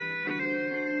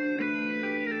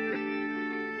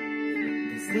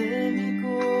Desde mi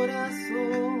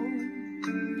corazón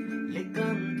le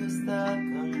canto esta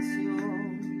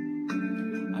canción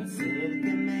al ser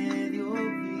que me dio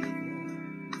vida,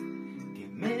 que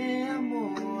me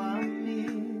amó a mí.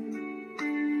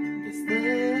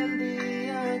 Desde el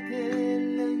día que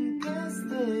en que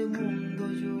este mundo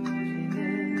yo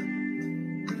llegué,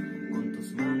 con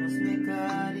tus manos me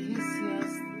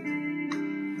acariciaste,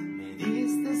 me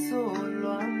diste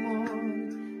solo amor.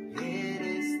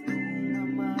 Eres tu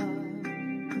mamá,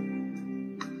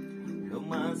 lo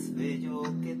más bello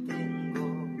que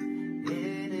tengo.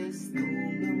 Eres tú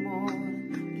mi amor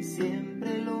y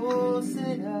siempre lo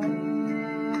serás.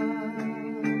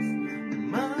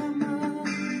 Mamá,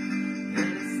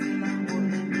 eres el amor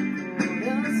de mi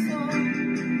corazón,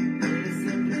 eres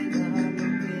el regalo que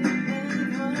me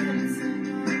dio el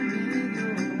Señor mi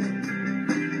Dios.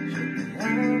 Yo te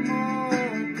amo a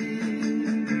ti,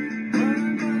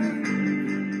 mamá,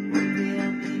 porque a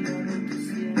mi lado tú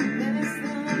siempre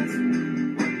estás.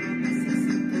 Cuando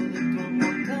necesito de tu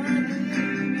amor,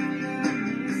 cariño y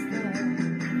amistad,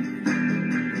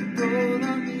 todo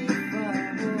a mi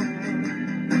favor.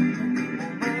 No temo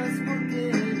más porque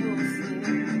yo sé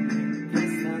que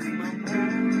estás, mamá.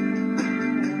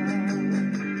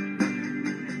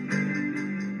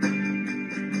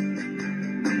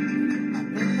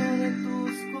 Aprendo de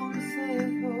tus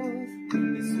consejos,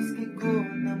 esos que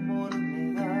con amor me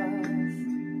das.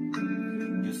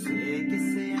 Yo sé que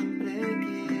siempre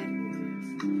quieres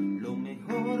lo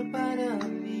mejor para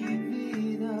mi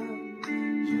vida.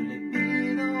 Yo le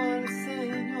pido al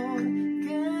Señor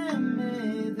que me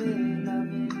dé la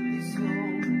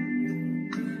bendición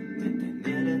de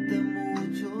tenerte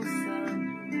muchos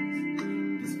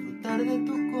años, disfrutar de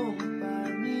tu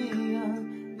compañía.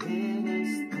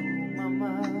 Eres tu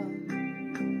mamá,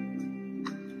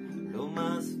 lo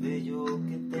más bello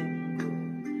que tengo.